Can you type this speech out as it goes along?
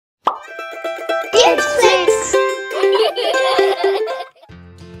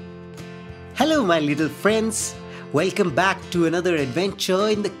Hello my little friends, welcome back to another adventure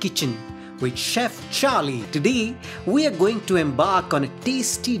in the kitchen with Chef Charlie. Today we are going to embark on a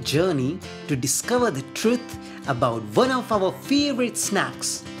tasty journey to discover the truth about one of our favorite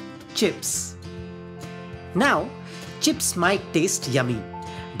snacks, chips. Now, chips might taste yummy,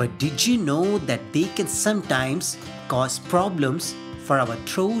 but did you know that they can sometimes cause problems for our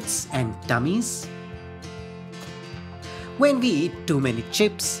throats and tummies? When we eat too many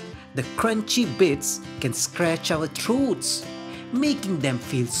chips, the crunchy bits can scratch our throats, making them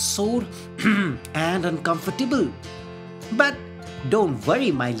feel sore and uncomfortable. But don't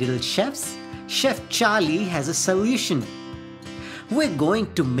worry, my little chefs. Chef Charlie has a solution. We're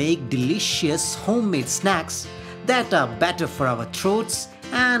going to make delicious homemade snacks that are better for our throats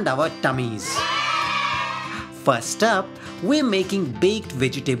and our tummies. First up, we're making baked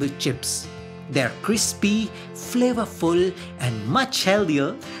vegetable chips. They're crispy, flavorful, and much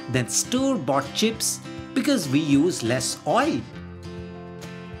healthier than store-bought chips because we use less oil.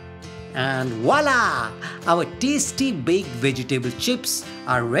 And voila! Our tasty baked vegetable chips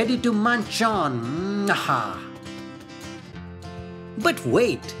are ready to munch on. But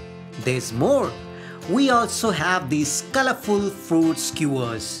wait, there's more. We also have these colorful fruit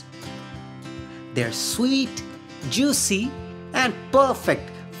skewers. They're sweet, juicy, and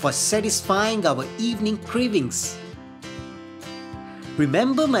perfect for satisfying our evening cravings.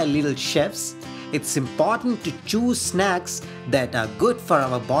 Remember, my little chefs, it's important to choose snacks that are good for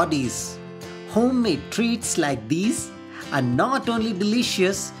our bodies. Homemade treats like these are not only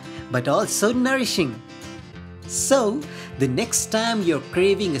delicious but also nourishing. So, the next time you're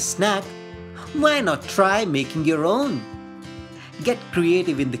craving a snack, why not try making your own? Get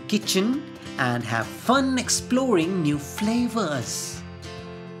creative in the kitchen and have fun exploring new flavors.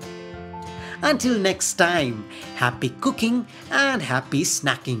 Until next time, happy cooking and happy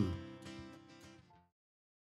snacking.